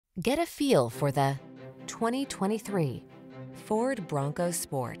Get a feel for the 2023 Ford Bronco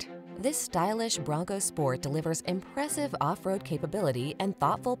Sport. This stylish Bronco Sport delivers impressive off-road capability and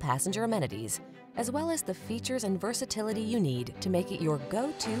thoughtful passenger amenities, as well as the features and versatility you need to make it your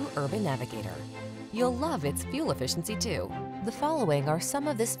go-to urban navigator. You'll love its fuel efficiency too. The following are some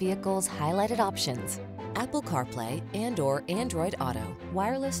of this vehicle's highlighted options: Apple CarPlay and/or Android Auto,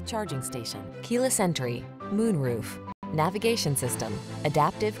 wireless charging station, keyless entry, moonroof, navigation system,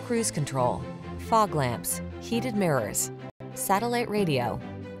 adaptive cruise control, fog lamps, heated mirrors, satellite radio,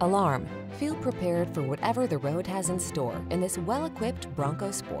 alarm. Feel prepared for whatever the road has in store in this well-equipped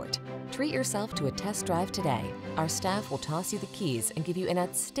Bronco Sport. Treat yourself to a test drive today. Our staff will toss you the keys and give you an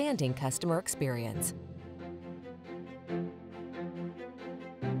outstanding customer experience.